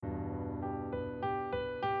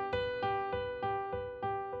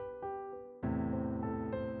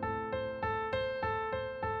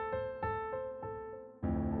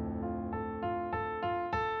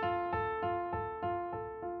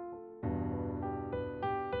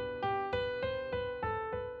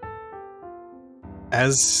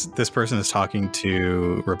As this person is talking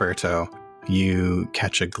to Roberto, you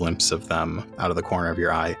catch a glimpse of them out of the corner of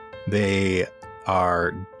your eye. They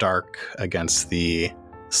are dark against the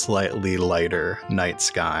slightly lighter night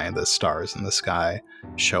sky. The stars in the sky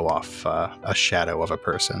show off a shadow of a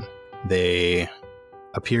person. They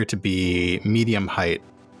appear to be medium height,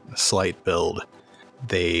 slight build.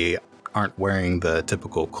 They aren't wearing the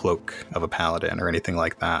typical cloak of a paladin or anything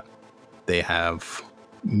like that. They have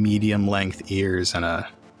medium length ears and a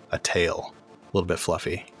tail, a little bit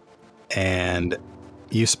fluffy. And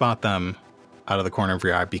you spot them out of the corner of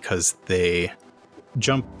your eye because they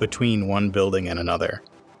jump between one building and another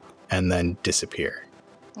and then disappear.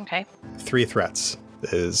 Okay. 3 threats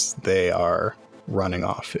is they are running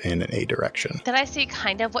off in a direction. Did I see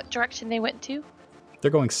kind of what direction they went to?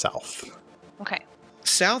 They're going south. Okay.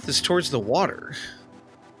 South is towards the water.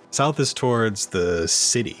 South is towards the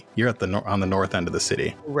city. You're at the on the north end of the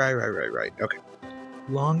city. Right. Okay.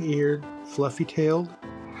 Long-eared, fluffy-tailed.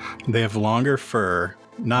 They have longer fur,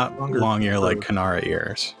 not long ear like Kanara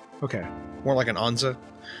ears. Okay. More like an Anza.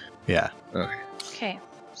 Yeah. Okay. Okay.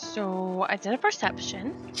 So I did a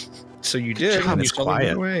perception, So you did. job. And you It's saw them run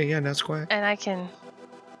quiet. away. Yeah, now it's quiet. and I can.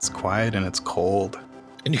 It's quiet and it's cold.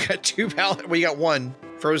 And you got 2 paladins. Well, you got 1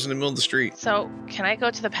 frozen in the middle of the street. So can I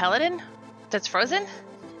go to the paladin that's frozen?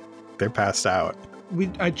 They're passed out.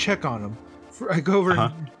 I check on him. I go over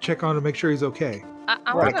and check on him, make sure he's okay. I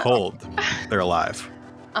They're wanna, cold. They're alive.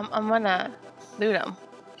 I'm gonna loot them.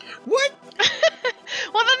 What?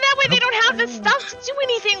 Well, then that way they don't have the stuff to do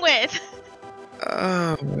anything with.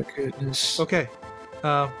 Oh my goodness. Okay.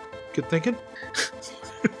 Good thinking.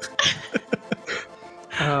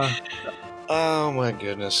 Oh my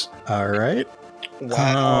goodness. All right.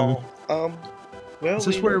 Wow. Well, Is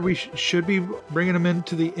this where we should be bringing them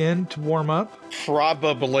into the inn to warm up?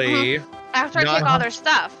 probably. After I take all their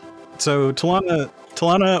stuff. So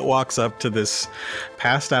Talana walks up to this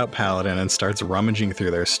passed out paladin and starts rummaging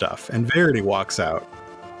through their stuff. And Verity walks out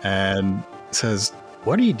and says,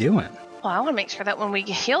 "What are you doing?" Well, I want to make sure that when we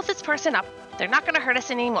heal this person up, they're not going to hurt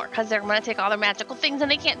us anymore because they're going to take all their magical things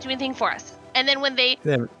and they can't do anything for us. And then when they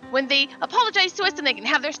apologize to us, then they can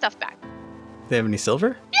have their stuff back. They have any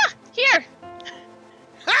silver? Yeah, here.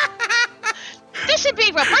 This should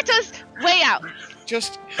be Roberto's way out.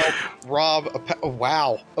 Just help rob oh,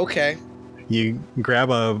 wow. Okay. You grab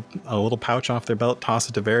a little pouch off their belt, toss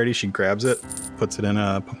it to Verity. She grabs it, puts it in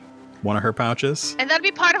one of her pouches. And that'll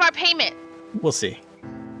be part of our payment. We'll see.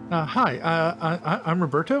 Hi, I'm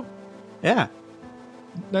Roberto. Yeah.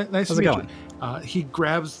 Nice How's to it meet going? you. He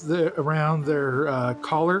grabs around their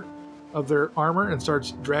collar of their armor and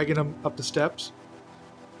starts dragging them up the steps.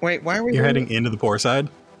 Wait, why are we You're heading into the poor side?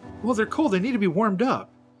 Well, they're cold. They need to be warmed up.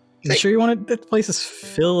 You sure you want it? That place is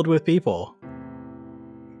filled with people.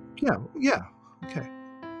 Yeah. Okay.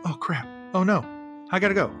 Oh, crap. Oh, no. I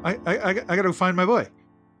gotta go. I gotta go find my boy.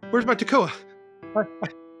 Where's my Takoa?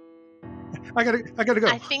 I gotta go.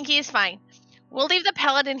 I think he's fine. We'll leave the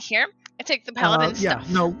paladin here and take the paladin's stuff.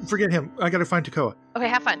 No, forget him. I gotta find Takoa. Okay,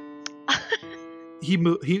 have fun.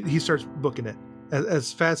 He starts booking it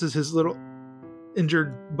as fast as his little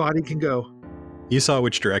injured body can go. You saw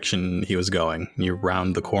which direction he was going. You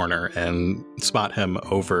round the corner and spot him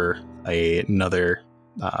over another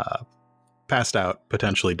passed out,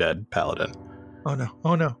 potentially dead paladin. Oh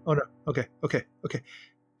no. Okay.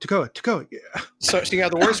 Takoa. Yeah. So yeah,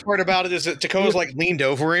 the worst part about it is that Takoa's like leaned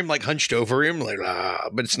over him, like hunched over him, like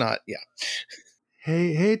but it's not. Yeah.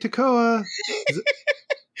 Hey, Takoa.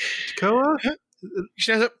 Takoa? She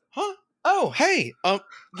stands up. Huh? Oh, hey.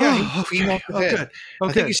 Yeah. He walked his head. Good. Oh,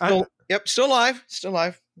 I think good. he's still. Yep, still alive. Still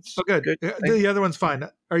alive. Oh, good. The other one's fine.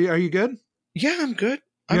 Are you good? Yeah, I'm good.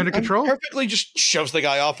 You under control? Perfectly. Just shoves the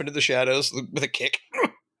guy off into the shadows with a kick.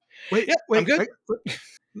 Wait. I'm good.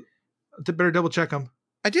 Better double check him.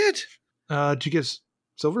 I did. Did you get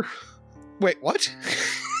silver? Wait, what?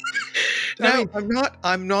 No,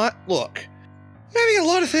 I'm not. Look, maybe a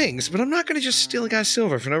lot of things, but I'm not going to just steal a guy's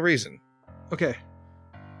silver for no reason. Okay.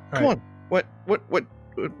 Come on.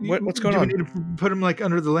 What's going on? Do we need to put him like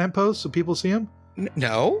under the lamppost so people see him?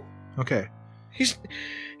 No. Okay. He's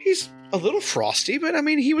a little frosty, but I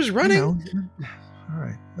mean, he was running. All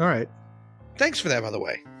right. Thanks for that, by the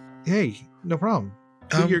way. Hey, no problem.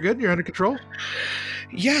 So you're good? You're under control?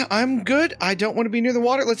 Yeah, I'm good. I don't want to be near the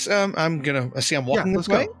water. Let's. I'm walking this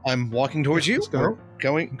way. I'm walking towards you. Let's go.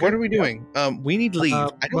 Going. Okay. What are we doing? We need to leave. I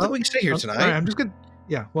don't think we can stay here tonight. All right, I'm just gonna.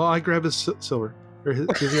 Yeah. Well, I grab his silver. Or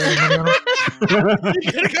does he have any money on him?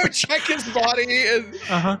 You're gonna go check his body. And...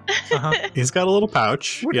 He's got a little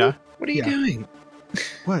pouch. What are you doing?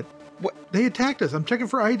 What? They attacked us. I'm checking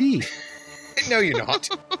for ID. No, you're not.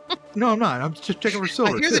 No, I'm not. I'm just checking for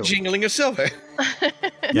silver. I hear the jingling of silver.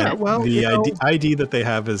 Yeah, well, the ID that they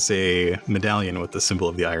have is a medallion with the symbol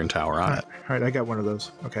of the Iron Tower on it. All right, I got one of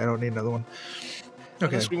those. Okay, I don't need another one.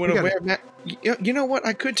 Okay, Unless we want to wear. You know what?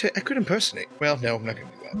 I could impersonate. Well, no, I'm not going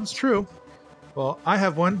to do that. That's true. Well, I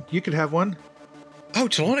have one. You could have one. Oh,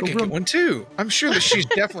 Talana can get one too. I'm sure that she's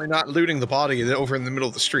definitely not looting the body over in the middle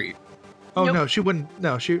of the street. Oh no, she wouldn't.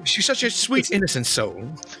 No, she's such a sweet, innocent soul.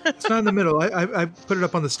 It's not in the middle. I put it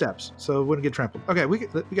up on the steps so it wouldn't get trampled. Okay, we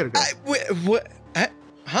gotta go. What?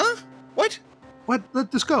 Huh? What? What? Let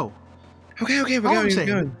this go. Okay, we're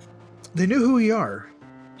going. They knew who we are.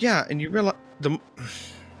 Yeah, and you realize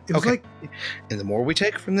It was like, and the more we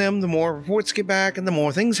take from them, the more reports get back, and the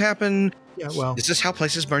more things happen. Yeah, well, this is how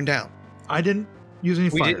places burn down. I didn't use any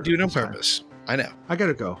fire. We didn't do it on purpose. I know. I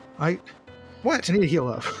gotta go. What? I need to heal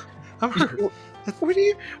up. I'm hurt. What are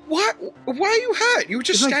you? What? Why are you hurt? You were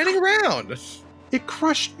just standing around. It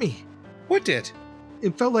crushed me. What did?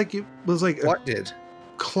 It felt like it was like what did?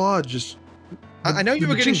 Claw just. I know you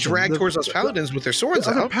were getting dragged towards those paladins with their swords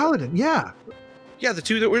out. The paladin, yeah. Yeah, the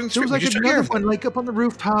two that were in the street. There was like another one, like up on the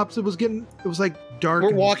rooftops. It was like dark.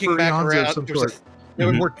 We're walking back around.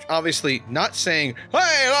 We're obviously not saying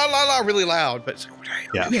 "Hey, la la la" really loud, but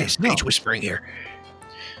it's stage whispering here.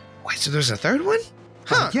 Wait, so there's a third one?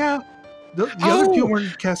 Huh? Yeah. The other two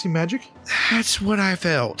weren't casting magic. That's what I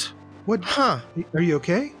felt. What? Huh? Are you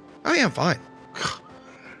okay? I am fine.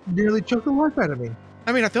 Nearly choked the life out of me.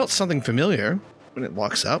 I mean, I felt something familiar when it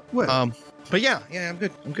walks up. What? But yeah, I'm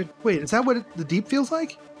good. Wait, is that what the deep feels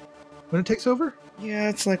like when it takes over? Yeah,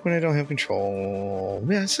 it's like when I don't have control.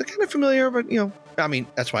 Yeah, it's kind of familiar, but I mean,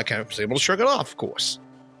 that's why I kind of was able to shrug it off, of course.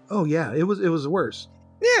 Oh yeah, it was worse.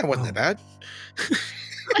 Yeah, it wasn't that bad.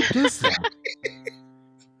 Who does that?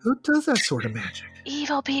 Who does that sort of magic?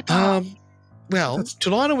 Evil people. Well,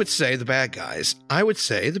 Talana would say the bad guys. I would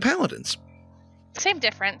say the paladins. Same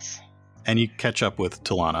difference. And you catch up with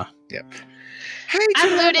Talana. Yep. Hey,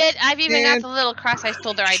 I'm looted. I've even got the little cross I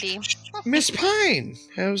stole their ID. Miss Pine,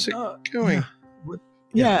 how's it going?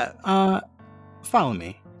 Follow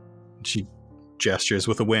me. She gestures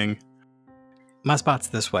with a wing. My spot's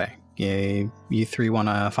this way. You three want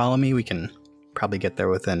to follow me? We can probably get there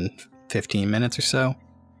within 15 minutes or so.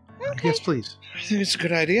 Okay. Yes, please. I think it's a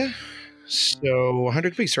good idea. So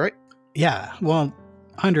 100 piece, right? Yeah, well,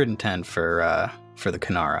 110 for the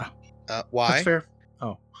Kanara. Why? That's fair.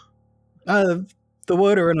 Oh. The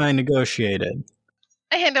Woder and I negotiated.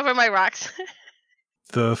 I hand over my rocks.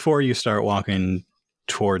 The four of you start walking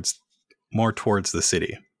more towards the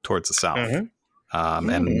city, towards the south,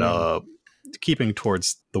 and keeping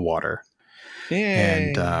towards the water.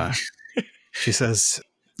 Yay. And she says,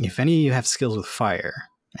 if any of you have skills with fire,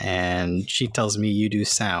 and she tells me you do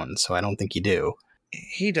sound, so I don't think you do.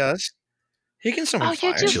 He does. He can summon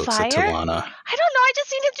fire. You do she looks fire? at Talana. I don't know. I just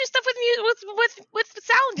seen him do stuff with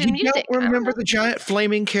sound and music. You don't remember the giant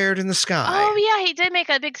flaming carrot in the sky? Oh yeah, he did make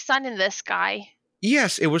a big sun in the sky.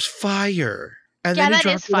 Yes, it was fire. And yeah, then that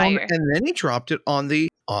is fire. And then he dropped it on the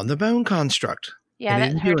bone construct. Yeah,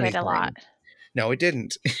 that hurted a lot. No, it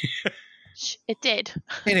didn't. It did.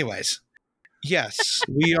 Anyways, yes,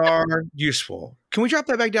 we are useful. Can we drop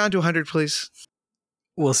that back down to 100, please?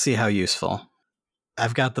 We'll see how useful.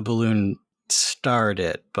 I've got the balloon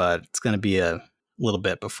started, but it's going to be a little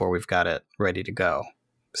bit before we've got it ready to go.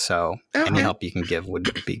 So any help you can give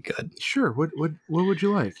would be good. Sure. What would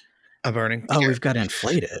you like? A burning. Oh, we've got to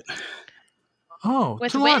inflate it. Oh,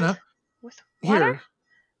 with Talana. Wind? With water? Here.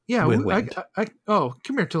 Yeah. With wind. Come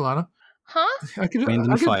here, Talana. Huh? Wind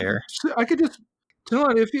and fire. I could just,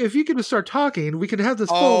 Talana, if you could just start talking, we could have this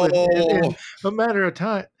full in a matter of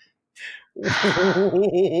time.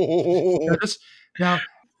 Now,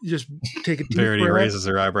 just take a deep Verity breath. raises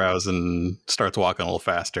her eyebrows and starts walking a little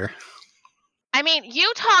faster. I mean,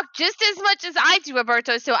 you talk just as much as I do,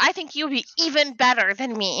 Roberto, so I think you'll be even better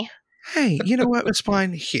than me. Hey, you know what? It's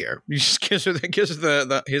fine. Here, you just gives her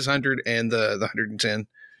his 100 and the 110.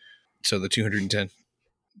 So the 210.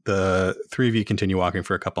 The three of you continue walking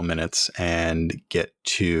for a couple minutes and get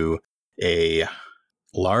to a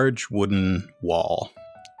large wooden wall.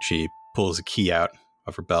 She pulls a key out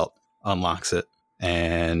of her belt, unlocks it,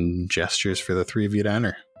 and gestures for the three of you to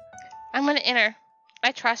enter. I'm going to enter.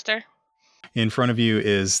 I trust her. In front of you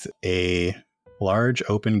is a large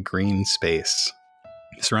open green space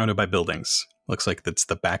surrounded by buildings. Looks like that's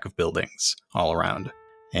the back of buildings all around.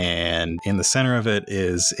 And in the center of it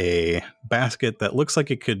is a basket that looks like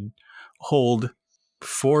it could hold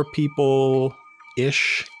 4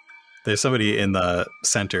 people-ish. There's somebody in the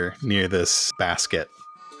center near this basket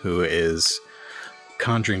who is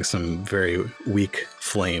conjuring some very weak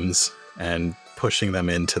flames and pushing them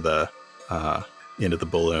into the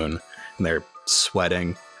balloon, and they're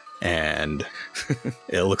sweating, and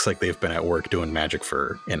it looks like they've been at work doing magic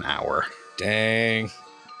for an hour. Dang.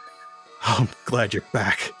 Oh, I'm glad you're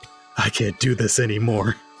back. I can't do this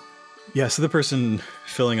anymore. Yeah, so the person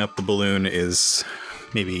filling up the balloon is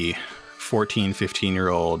maybe 14,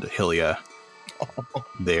 15-year-old Hylia.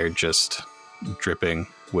 They're just dripping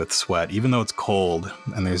with sweat, even though it's cold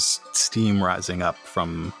and there's steam rising up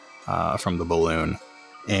from the balloon.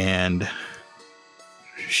 And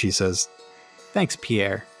she says, "Thanks,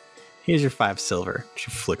 Pierre. Here's your 5 silver."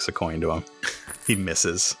 She flicks a coin to him. He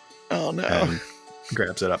misses. Oh no! And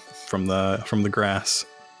grabs it up from the grass.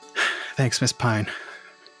 "Thanks, Miss Pine.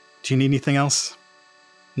 Do you need anything else?"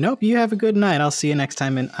 "Nope. You have a good night. I'll see you next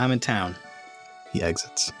time I'm in town." He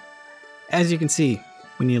exits. "As you can see,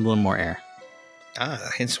 we need a little more air."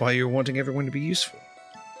 Hence why you're wanting everyone to be useful.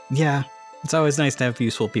 Yeah, it's always nice to have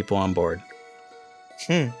useful people on board.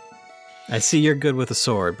 I see you're good with a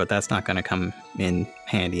sword, but that's not going to come in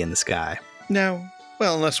handy in the sky. No.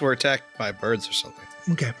 Well, unless we're attacked by birds or something.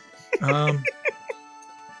 Okay.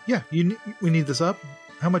 Yeah, we need this up.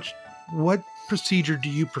 What procedure do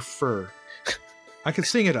you prefer? I can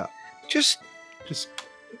sing it up. Just.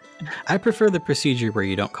 I prefer the procedure where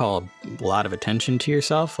you don't call a lot of attention to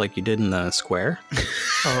yourself like you did in the square.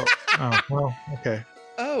 Well, okay.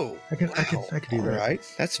 Oh, I can do that. All right.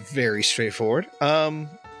 That's very straightforward.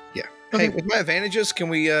 Yeah. Okay. Hey, with my advantages, can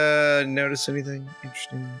we notice anything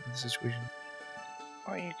interesting in the situation?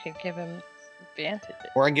 Or you could give him advantages.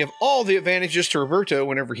 Or I can give all the advantages to Roberto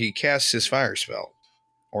whenever he casts his fire spell.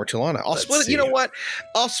 Or Talana. I'll split it. You know what?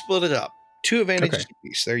 I'll split it up. 2 advantages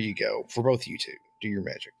apiece. There you go. For both you two. Do your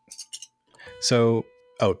magic. So,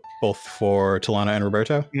 both for Talana and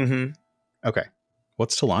Roberto? Mm-hmm. Okay.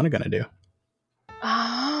 What's Talana going to do?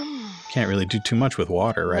 Can't really do too much with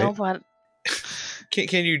water, right? No, but...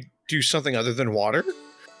 Can you do something other than water?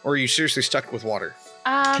 Or are you seriously stuck with water?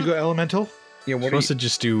 Did you go elemental? Yeah, what supposed to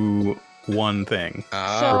just do one thing.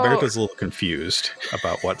 Roberto's a little confused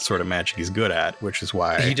about what sort of magic he's good at, which is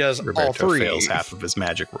why he does Roberto all 3. fails half of his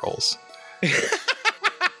magic rolls.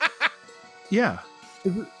 Yeah.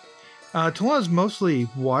 Talana's mostly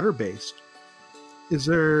water-based. Is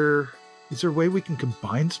there a way we can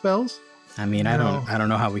combine spells? I mean, I don't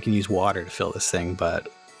know how we can use water to fill this thing,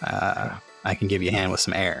 but I can give you a hand with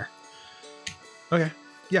some air. Okay.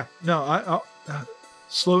 Yeah. No, I'll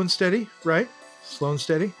slow and steady, right? Slow and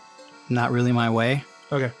steady. Not really my way.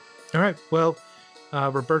 Okay. All right. Well,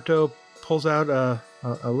 Roberto pulls out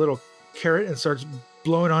a little carrot and starts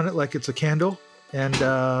blowing on it like it's a candle, and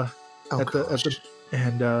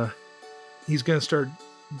he's gonna start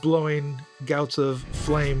blowing gouts of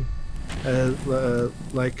flame,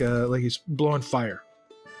 like he's blowing fire.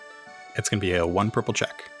 It's gonna be a 1 purple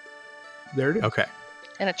check. There it is. Okay.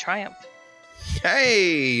 And a triumph.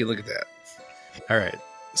 Hey, look at that. All right.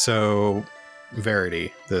 So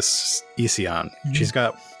Verity, this Ision, she's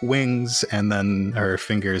got wings, and then her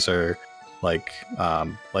fingers are like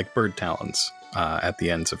bird talons at the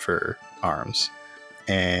ends of her arms.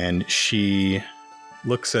 And she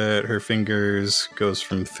looks at her fingers, goes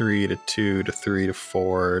from 3 to 2 to 3 to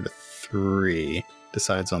 4 to 3,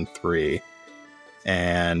 decides on 3,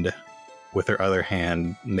 and with her other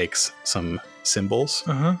hand makes some symbols,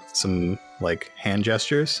 some like hand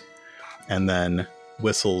gestures, and then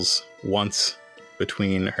whistles once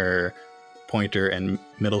between her pointer and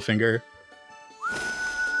middle finger,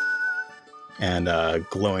 and a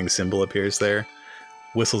glowing symbol appears there.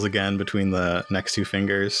 Whistles again between the next 2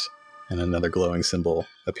 fingers, and another glowing symbol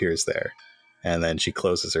appears there. And then she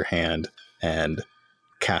closes her hand and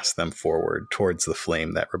casts them forward towards the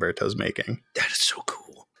flame that Roberto's making. That is so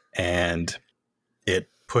cool. And it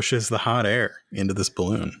pushes the hot air into this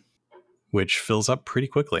balloon, which fills up pretty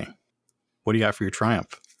quickly. What do you got for your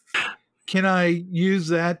triumph? Can I use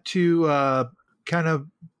that to kind of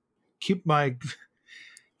keep my...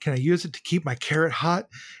 Can I use it to keep my carrot hot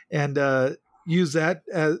and use that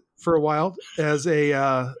for a while as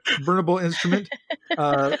a burnable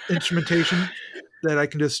instrumentation that I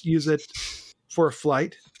can just use it for a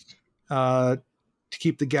flight to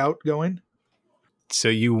keep the gout going? So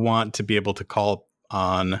you want to be able to call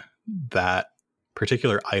on that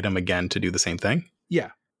particular item again to do the same thing?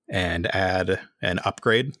 Yeah. And add an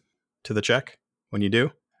upgrade to the check when you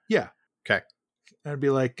do? Yeah. Okay. I'd be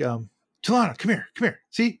like, Talana, come here.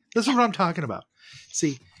 See, this is what I'm talking about.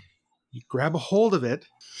 See, you grab a hold of it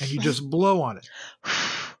and you just blow on it.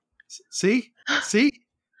 See?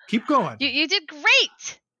 Keep going. You did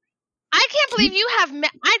great. I can't believe you have...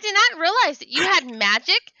 I did not realize that you had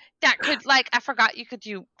magic that could, I forgot you could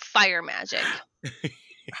do fire magic.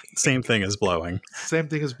 Same thing as blowing. Same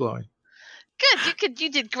thing as blowing. Good. You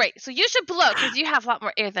did great. So you should blow because you have a lot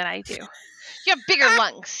more air than I do. You have bigger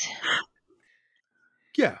lungs.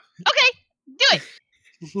 Yeah. Okay, do it.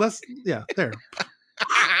 There.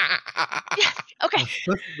 Yeah. Okay.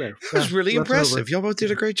 That was really impressive. Y'all both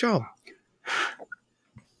did a great job.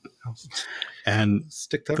 And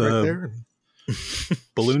stick that right there.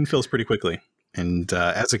 Balloon fills pretty quickly. And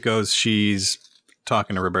as it goes, she's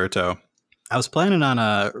talking to Roberto. I was planning on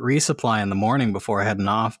a resupply in the morning before heading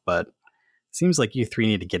off, but it seems like you three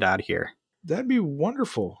need to get out of here. That'd be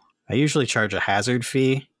wonderful. I usually charge a hazard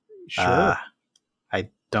fee. Sure. I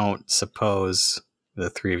don't suppose the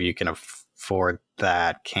three of you can afford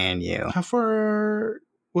that, can you?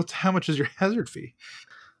 How much is your hazard fee?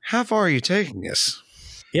 How far are you taking us?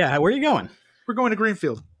 Yeah, where are you going? We're going to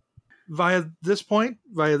Greenfield. Via this point,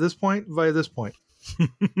 via this point, via this point.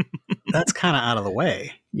 That's kind of out of the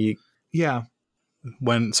way. Yeah.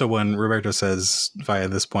 When Roberto says via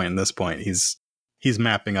this point and this point, he's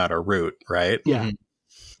mapping out a route, right? Yeah.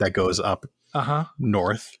 That goes up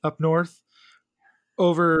north. Up north.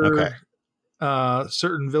 Over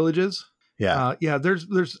certain villages. Yeah.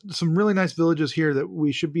 There's some really nice villages here that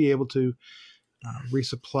we should be able to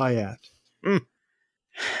resupply at.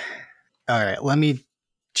 All right, let me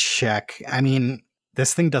check. I mean,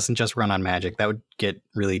 this thing doesn't just run on magic. That would get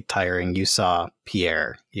really tiring. You saw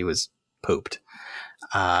Pierre. He was pooped.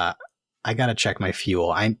 I got to check my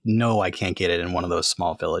fuel. I know I can't get it in one of those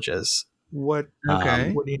small villages. What do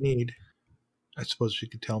you need? I suppose you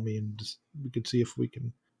could tell me and we could see if we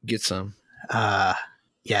can get some.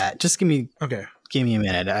 Yeah, just give me a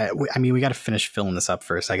minute. I mean, we got to finish filling this up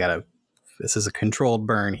first. This is a controlled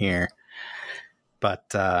burn here.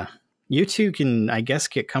 But you two can, I guess,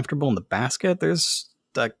 get comfortable in the basket. There's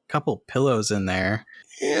a couple pillows in there.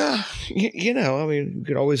 Yeah, I mean, you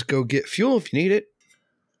could always go get fuel if you need it.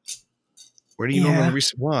 Where do you normally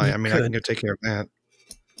resupply? I mean, I can go take care of that.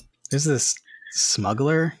 There's this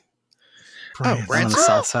smuggler. Branson. On the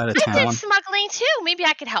south side of town. I did smuggling too. Maybe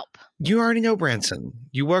I could help. You already know Branson.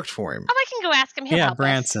 You worked for him. Oh, I can go ask him. He'll help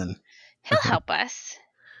Branson. us. He'll help us.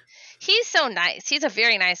 He's so nice. He's a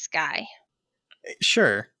very nice guy.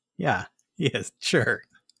 Sure. Yeah. Yes. Sure.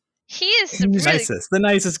 He is the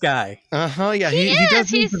nicest guy. Yeah. He does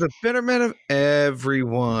things for the betterment of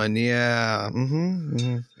everyone. Yeah.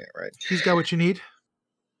 Yeah. Right. He's got what you need.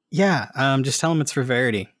 Yeah. Just tell him it's for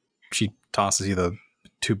Verity. She tosses you the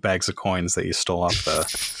 2 bags of coins that you stole off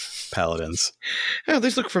the paladins. Oh,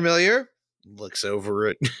 these look familiar. Looks over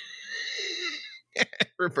it.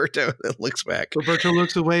 Roberto looks back. Roberto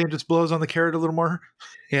looks away and just blows on the carrot a little more.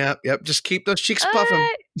 Yep. Just keep those cheeks puffing.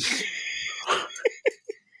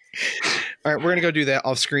 All right, we're gonna go do that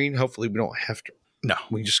off screen. Hopefully, we don't have to. No,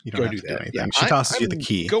 we can just you go don't do have to that. do anything. She tosses you the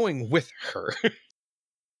key. Going with her.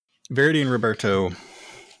 Verity and Roberto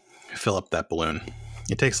fill up that balloon.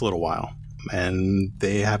 It takes a little while, and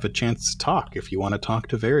they have a chance to talk if you want to talk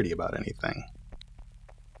to Verity about anything.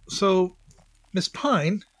 So, Miss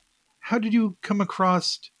Pine, how did you come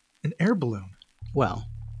across an air balloon? Well,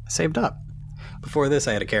 I saved up. Before this,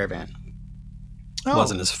 I had a caravan. It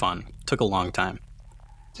wasn't as fun. Took a long time.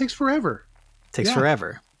 Takes forever.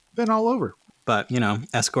 Forever. Been all over. But,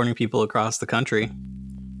 escorting people across the country.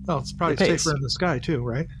 Well, it's probably safer in the sky, too,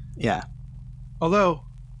 right? Yeah. Although,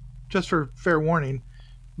 just for fair warning,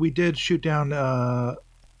 we did shoot down a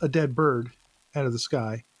dead bird out of the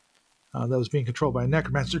sky that was being controlled by a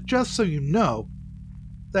necromancer. Just so you know,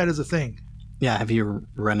 that is a thing. Yeah, have you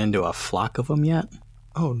run into a flock of them yet?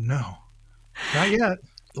 Oh, no. Not yet.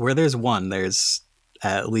 Where there's one, there's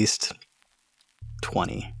at least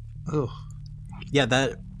 20. Oh. Yeah,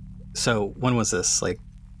 so when was this? Like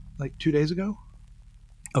 2 days ago?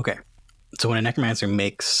 Okay. So when a necromancer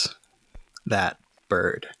makes that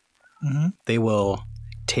bird, they will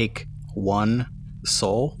take one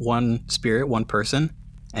soul, one spirit, one person,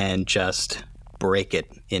 and just break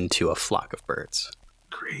it into a flock of birds.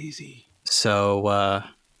 Crazy. So,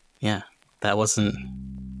 yeah, that wasn't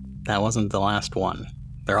the last one.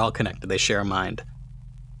 They're all connected. They share a mind.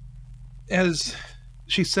 As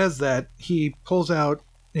she says that, he pulls out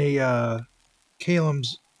a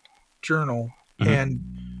Calem's journal and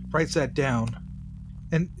writes that down.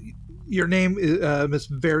 And your name is Miss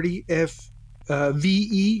Verity,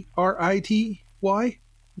 Verity?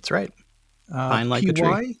 That's right. Pine like the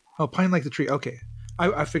tree. Oh, pine like the tree. Okay.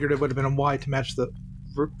 I figured it would have been a Y to match the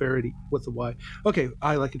Verity with the Y. Okay,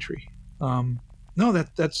 I like a tree. No,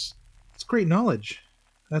 that's great knowledge.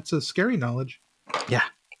 That's a scary knowledge. Yeah.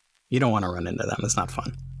 You don't want to run into them. It's not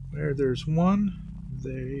fun. Where there's one,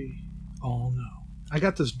 they all know. I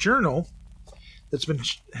got this journal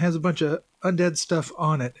has a bunch of undead stuff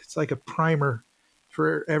on it. It's like a primer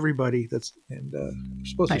for everybody. We're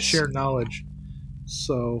supposed to share knowledge.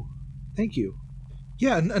 So, thank you.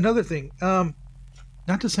 Yeah, another thing.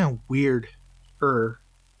 Not to sound weirder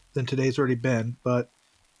than today's already been, but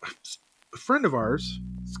a friend of ours.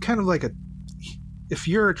 It's kind of like if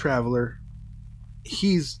you're a traveler,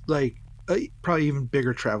 he's like probably even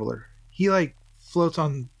bigger traveler. He like floats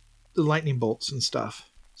on the lightning bolts and stuff.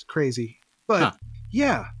 It's crazy, but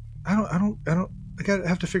yeah, I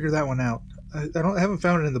have to figure that one out. I haven't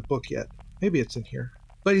found it in the book yet. Maybe it's in here.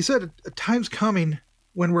 But he said a time's coming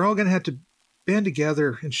when we're all going to have to band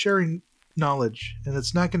together and sharing knowledge, and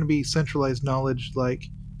it's not going to be centralized knowledge like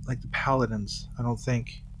the paladins. I don't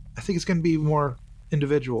think. I think it's going to be more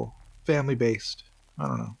individual, family based. I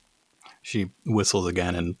don't know. She whistles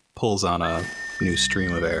again and pulls on a new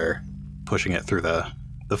stream of air, pushing it through the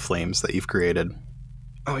flames that you've created.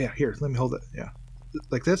 Oh yeah, here, let me hold it. Yeah,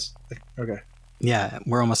 like this. Okay. Yeah,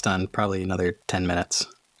 we're almost done. Probably another 10 minutes.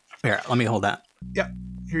 Here, let me hold that. Yeah,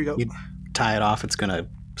 here you go. You tie it off. It's gonna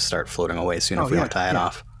start floating away soon if we don't tie it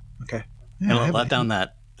off. Okay. Yeah, and let down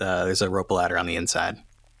that. There's a rope ladder on the inside.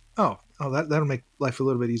 Oh, that'll make life a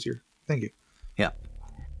little bit easier. Thank you. Yeah.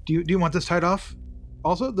 Do you want this tied off?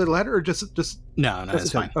 Also, the ladder, or just No,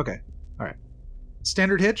 it's fine. Okay. All right.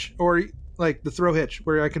 Standard hitch, or like the throw hitch,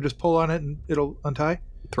 where I can just pull on it and it'll untie.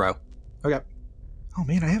 Throw. Okay. Oh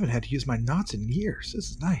man, I haven't had to use my knots in years. This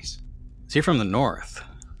is nice. So you're from the north.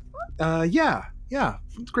 Yeah,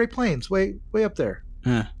 from the Great Plains, way up there.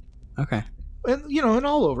 Yeah. Okay. And and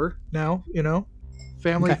all over now.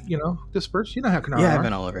 Family, okay. Dispersed. You know how Kanara Yeah, are. I've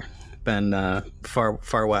been all over. Been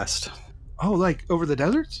far west. Oh, like over the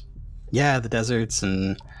deserts? Yeah, the deserts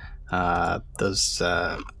and those.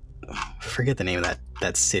 Forget the name of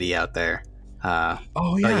that city out there.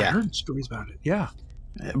 Oh yeah, I heard stories about it. Yeah.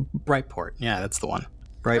 Brightport. Yeah, that's the one.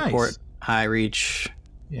 Brightport, nice. High Reach.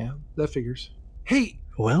 Yeah, that figures. Hey.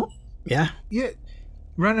 Well, yeah. Yeah.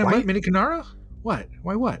 Running a mini Kanara? What?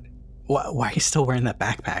 Why what? Why are you still wearing that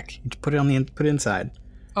backpack? You put it put it inside.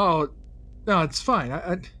 Oh, no, it's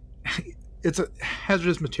fine. It's a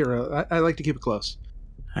hazardous material. I like to keep it close.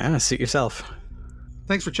 Suit yourself.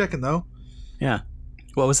 Thanks for checking, though. Yeah.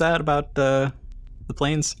 What was that about the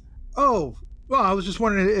planes? Oh, well, I was just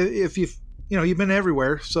wondering if you've been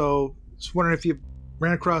everywhere, so just wondering if you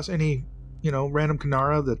ran across any, random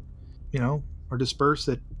Kanara that, are dispersed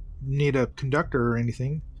that need a conductor or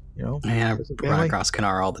anything. Yeah, I run across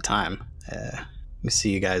Kanara all the time. We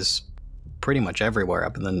see you guys pretty much everywhere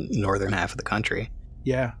up in the northern half of the country.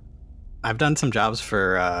 Yeah. I've done some jobs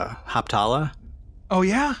for Hoptala. Oh,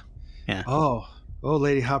 yeah? Yeah. Oh,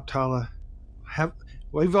 Lady Hoptala.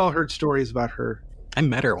 We've all heard stories about her. I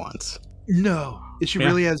met her once. No. Is she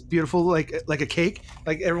really as beautiful, like a cake?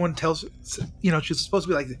 Like everyone tells, she's supposed to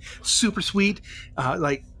be like super sweet,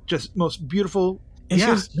 like just most beautiful. And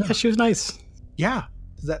she was nice. Yeah.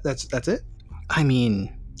 That's it? I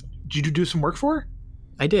mean, did you do some work for her?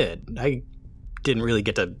 I did. I didn't really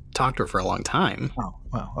get to talk to her for a long time. Oh,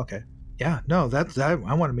 wow. Okay. Yeah, no, I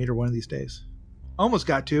want to meet her one of these days. Almost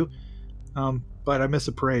got to, but I missed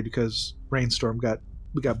the parade because rainstorm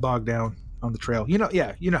we got bogged down on the trail. You know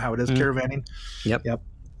how it is, caravanning. Yep.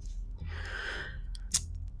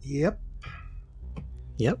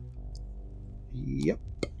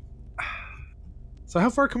 So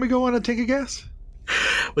how far can we go on and take a guess?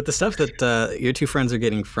 With the stuff that your two friends are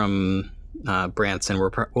getting from Branson,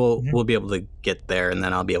 we'll be able to get there, and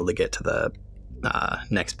then I'll be able to get to the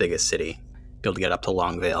next biggest city. Be able to get up to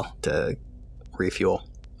Longvale to refuel.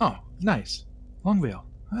 Oh, nice. Longvale.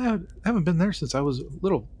 I haven't been there since I was a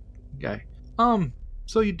little guy.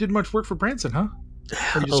 So you did much work for Branson, huh?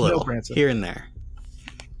 Or you just know Branson? Here and there.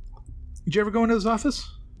 Did you ever go into his office?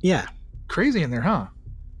 Yeah. Crazy in there, huh?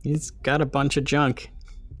 He's got a bunch of junk.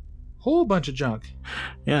 Whole bunch of junk.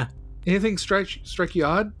 Yeah. Anything strike you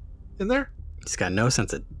odd in there? He's got no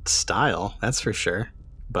sense of style, that's for sure.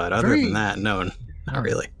 But other than that, no, not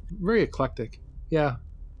really. Very eclectic. Yeah.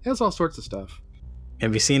 He has all sorts of stuff.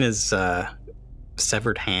 Have you seen his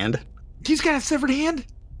severed hand? He's got a severed hand?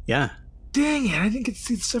 Yeah. Dang it, I didn't get to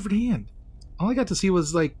see the severed hand. All I got to see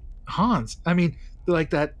was like Hans. I mean, like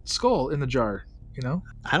that skull in the jar,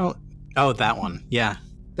 Oh, that one. Yeah.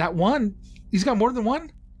 That one? He's got more than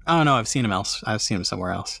one? Oh no, I've seen him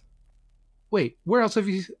somewhere else. Wait, where else have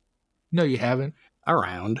you? No, you haven't.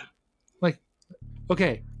 Around. Like,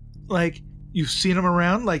 okay, like you've seen him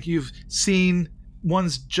around. Like you've seen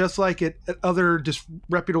ones just like it at other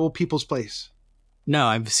disreputable people's place. No,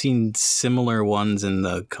 I've seen similar ones in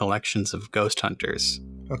the collections of ghost hunters.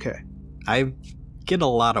 Okay. I get a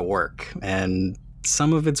lot of work, and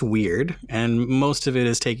some of it's weird, and most of it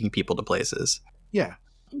is taking people to places. Yeah.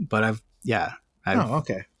 But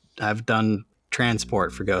okay. I've done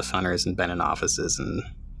transport for ghost hunters and been in offices, and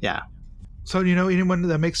yeah. So do you know anyone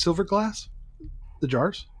that makes silver glass? The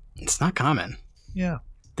jars? It's not common. Yeah.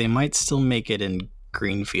 They might still make it in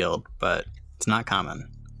Greenfield, but it's not common.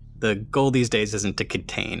 The goal these days isn't to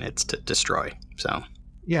contain, it's to destroy. So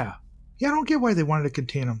yeah, I don't get why they wanted to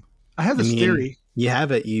contain them. I have this theory. You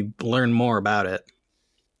have it, you learn more about it.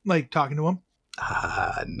 Like talking to them?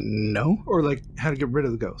 No. Or like how to get rid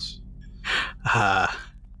of the ghosts? I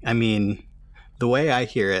mean, the way I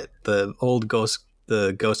hear it, the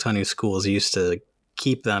ghost hunting schools used to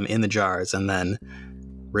keep them in the jars and then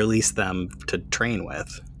release them to train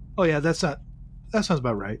with. Oh yeah, that sounds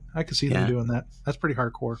about right. I could see them doing that. That's pretty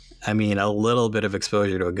hardcore. I mean, a little bit of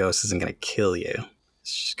exposure to a ghost isn't going to kill you.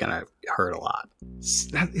 It's just going to hurt a lot.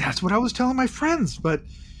 That's what I was telling my friends, but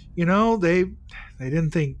they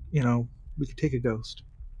didn't think, we could take a ghost.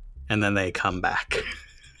 And then they come back.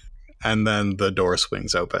 And then the door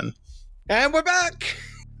swings open. And we're back!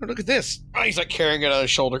 Oh, look at this. Oh, he's like carrying it on his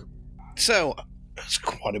shoulder. So, that's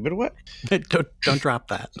quite a bit of work. Don't drop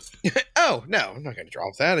that. Oh, no, I'm not going to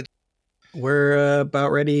drop that. We're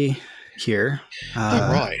about ready here. All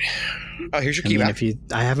right. Oh, here's your key back.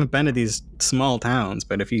 I haven't been to these small towns,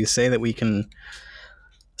 but if you say that we can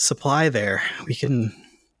supply there, we can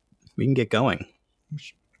get going.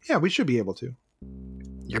 Yeah, we should be able to.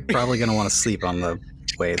 You're probably going to want to sleep on the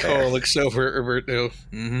way there. Oh, looks over at Roberto.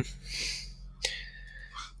 Mm-hmm.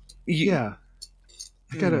 Yeah.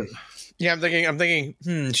 I gotta... Yeah, I'm thinking,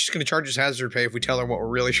 she's going to charge us hazard pay if we tell her what we're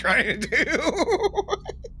really trying to do.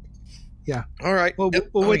 Yeah. All right. Well,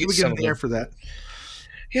 we'll wait till we get in the air for that.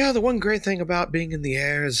 Yeah, the one great thing about being in the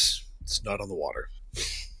air is it's not on the water.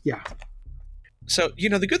 Yeah. So,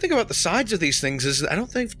 the good thing about the sides of these things is I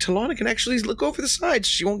don't think Talana can actually look over the sides.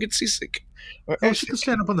 She won't get seasick. She can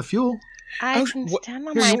stand up on the fuel. I can stand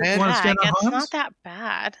on my back. It's not that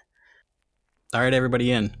bad. All right,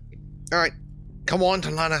 everybody in. All right. Come on,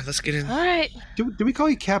 Talana. Let's get in. All right. Do we call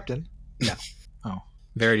you Captain? No. Oh.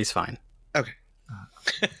 Verity's fine. Okay.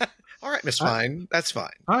 All right, Miss Fine. That's fine.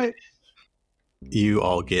 All right. You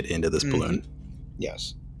all get into this balloon.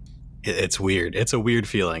 Yes. It's weird. It's a weird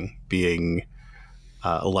feeling being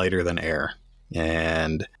lighter than air.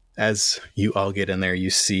 And as you all get in there, you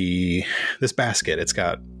see this basket. It's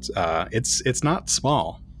got it's not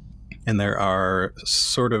small, and there are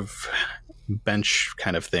sort of bench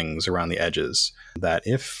kind of things around the edges that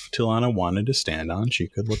if Talana wanted to stand on, she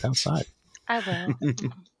could look outside. I will.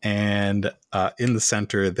 And in the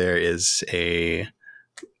center, there is a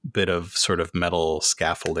bit of sort of metal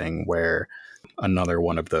scaffolding where another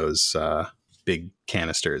one of those big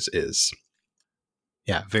canisters is.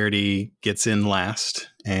 Yeah, Verity gets in last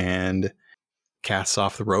and casts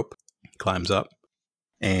off the rope, climbs up,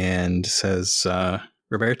 and says,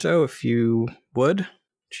 Roberto, if you would.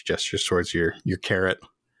 She gestures towards your carrot.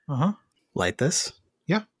 Uh-huh. Light this.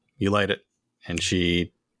 Yeah. You light it, and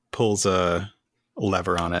she pulls a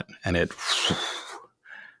lever on it, and it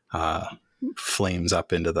flames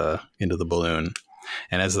up into the balloon.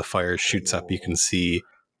 And as the fire shoots up, you can see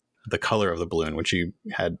the color of the balloon, which you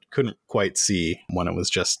couldn't quite see when it was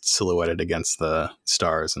just silhouetted against the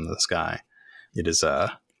stars in the sky. It is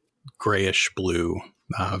a grayish blue,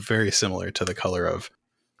 very similar to the color of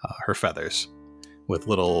her feathers, with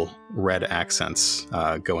little red accents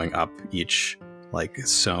going up each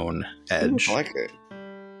sewn edge. Ooh, I like it.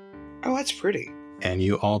 Oh, that's pretty. And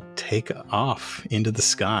you all take off into the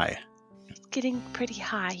sky. It's getting pretty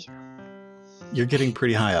high. You're getting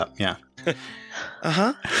pretty high up, yeah.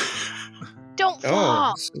 Uh-huh. Don't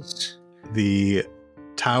fall. The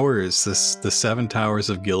towers, the 7 towers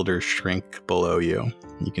of Gilder shrink below you.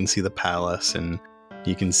 You can see the palace, and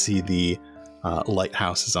you can see the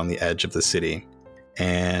lighthouses on the edge of the city.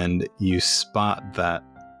 And you spot that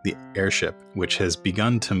the airship, which has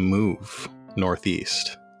begun to move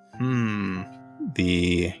northeast.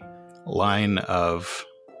 The line of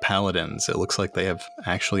paladins, it looks like they have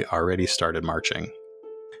actually already started marching.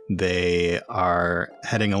 They are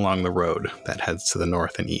heading along the road that heads to the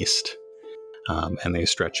north and east, and they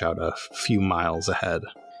stretch out a few miles ahead.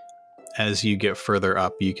 As you get further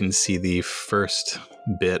up, you can see the first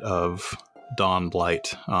bit of dawn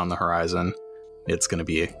light on the horizon. It's going to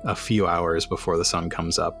be a few hours before the sun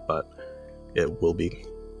comes up, but it will be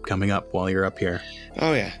coming up while you're up here.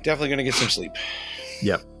 Oh yeah, definitely going to get some sleep.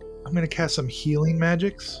 Yep. I'm going to cast some healing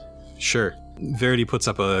magics. Sure. Verity puts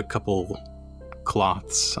up a couple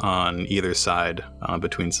cloths on either side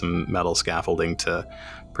between some metal scaffolding to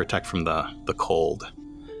protect from the cold.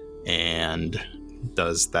 And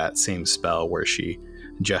does that same spell where she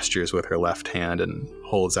gestures with her left hand and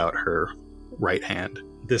holds out her right hand.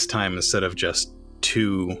 This time, instead of just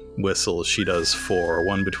 2 whistles, she does 4,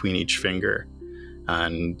 1 between each finger,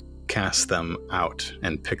 and casts them out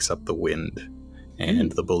and picks up the wind.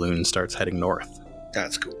 And the balloon starts heading north.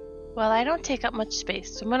 That's cool. Well, I don't take up much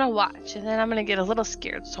space, so I'm gonna watch, and then I'm gonna get a little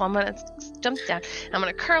scared. So I'm gonna jump down. I'm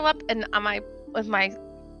gonna curl up, and with my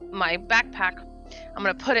backpack, I'm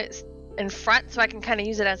gonna put it in front so I can kind of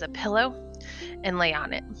use it as a pillow and lay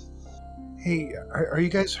on it. Hey, are you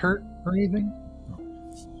guys hurt or anything?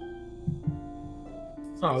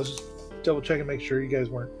 Oh, I was just double checking, make sure you guys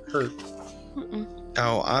weren't hurt. Mm-mm.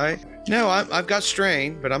 Oh, I've got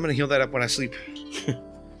strain, but I'm gonna heal that up when I sleep.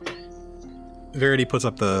 Verity puts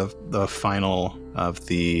up the final of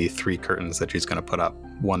the 3 curtains that she's going to put up,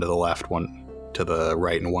 1 to the left, 1 to the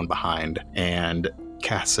right, and 1 behind, and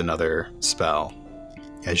casts another spell.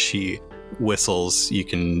 As she whistles, you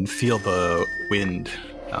can feel the wind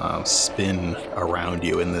spin around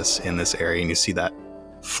you in this area, and you see that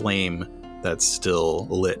flame that's still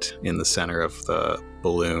lit in the center of the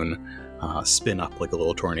balloon spin up like a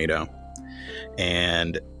little tornado,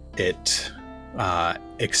 and it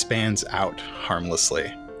expands out harmlessly,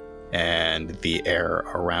 and the air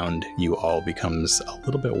around you all becomes a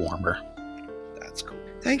little bit warmer. That's cool.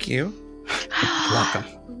 Thank you. You're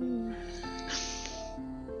welcome.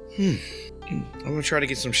 I'm gonna try to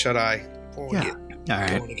get some shut-eye before we get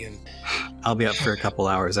going again. I'll be up for a couple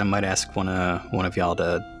hours. I might ask one of y'all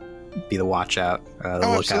to be the watch out, the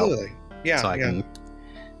lookout. Absolutely. Yeah, so I can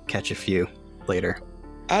catch a few later.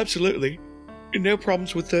 Absolutely. No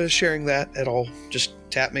problems with sharing that at all. Just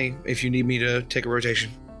tap me if you need me to take a rotation.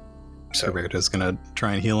 So Roberto's gonna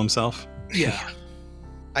try and heal himself. Yeah.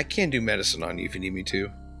 I can do medicine on you if you need me to.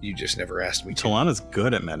 You just never asked me to. Talana's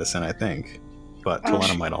good at medicine, I think. But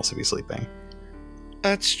Talana might also be sleeping.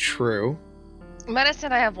 That's true.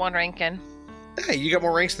 Medicine, I have 1 rank in. Hey, you got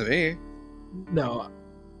more ranks than me. No.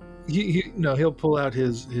 No, he'll pull out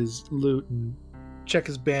his loot and check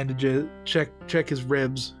his bandages, check his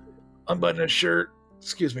ribs, unbutton his shirt,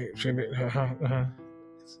 excuse me,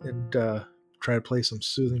 and try to play some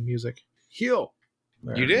soothing music. Heal.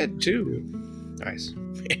 You did too. Nice.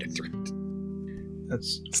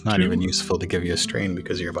 It's not even useful to give you a strain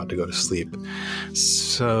because you're about to go to sleep.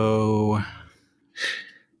 So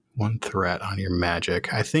 1 threat on your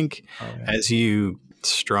magic. I think as you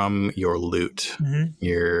strum your loot,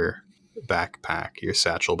 your backpack, your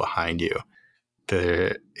satchel behind you,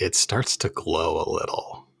 it starts to glow a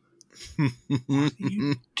little. What are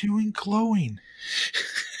you doing glowing?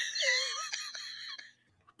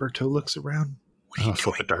 Roberto looks around. I'll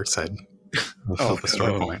flip the dark side. I'll flip the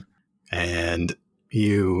story point. And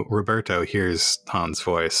Roberto hears Han's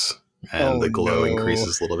voice, and the glow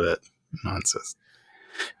increases a little bit. Han says,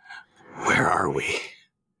 "Where are we?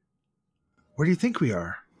 Where do you think we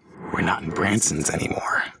are? We're not in Branson's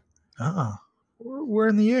anymore." We're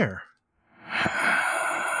in the air.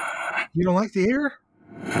 You don't like the air?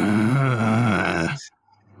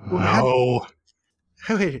 No.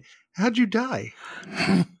 Wait, how'd you die?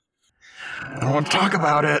 I don't want to talk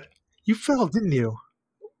about it. You fell, didn't you?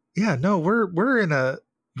 Yeah, no, we're in a...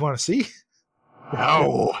 You want to see?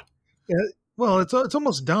 No. Yeah, well, it's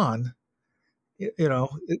almost dawn. You know,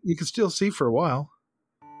 you can still see for a while.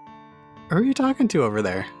 Who are you talking to over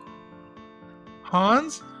there?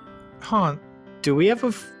 Hans? Han. Do we have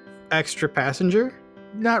an extra passenger?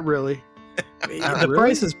 Not really. The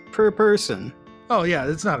price is per person. Oh, yeah,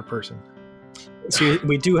 it's not a person. So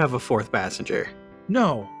we do have a 4th passenger.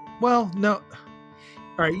 No. Well, no. All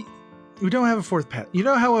right. We don't have a 4th passenger. You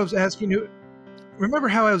know how I was asking you... Remember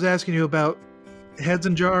how I was asking you about heads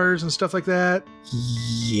and jars and stuff like that?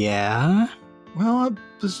 Yeah? Well, I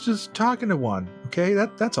was just talking to one, okay?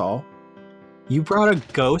 That's all. You brought a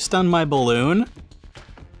ghost on my balloon?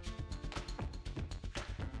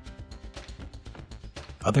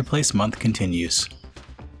 Other Place Month continues.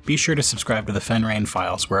 Be sure to subscribe to the Fenrain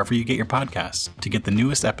Files wherever you get your podcasts to get the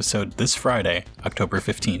newest episode this Friday, October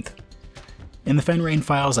 15th. In the Fenrain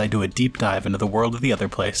Files, I do a deep dive into the world of The Other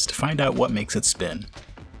Place to find out what makes it spin.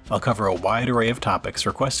 I'll cover a wide array of topics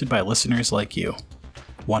requested by listeners like you.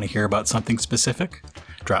 Want to hear about something specific?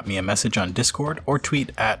 Drop me a message on Discord or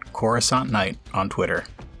tweet at Coruscant Night on Twitter.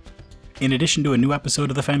 In addition to a new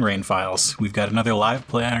episode of the Fenrain Files, we've got another live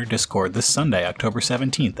play on our Discord this Sunday, October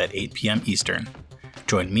 17th at 8 p.m. Eastern.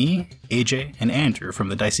 Join me, AJ, and Andrew from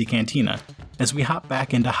the Dicey Cantina as we hop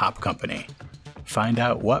back into Hop Company. Find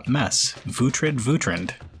out what mess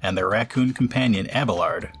Vutrand and their raccoon companion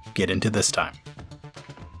Abelard get into this time.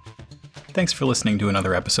 Thanks for listening to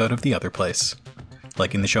another episode of The Other Place.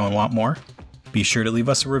 Liking the show and want more? Be sure to leave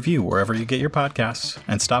us a review wherever you get your podcasts,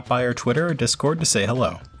 and stop by our Twitter or Discord to say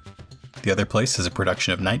hello. The Other Place is a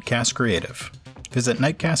production of Nightcast Creative. Visit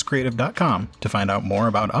nightcastcreative.com to find out more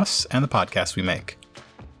about us and the podcasts we make.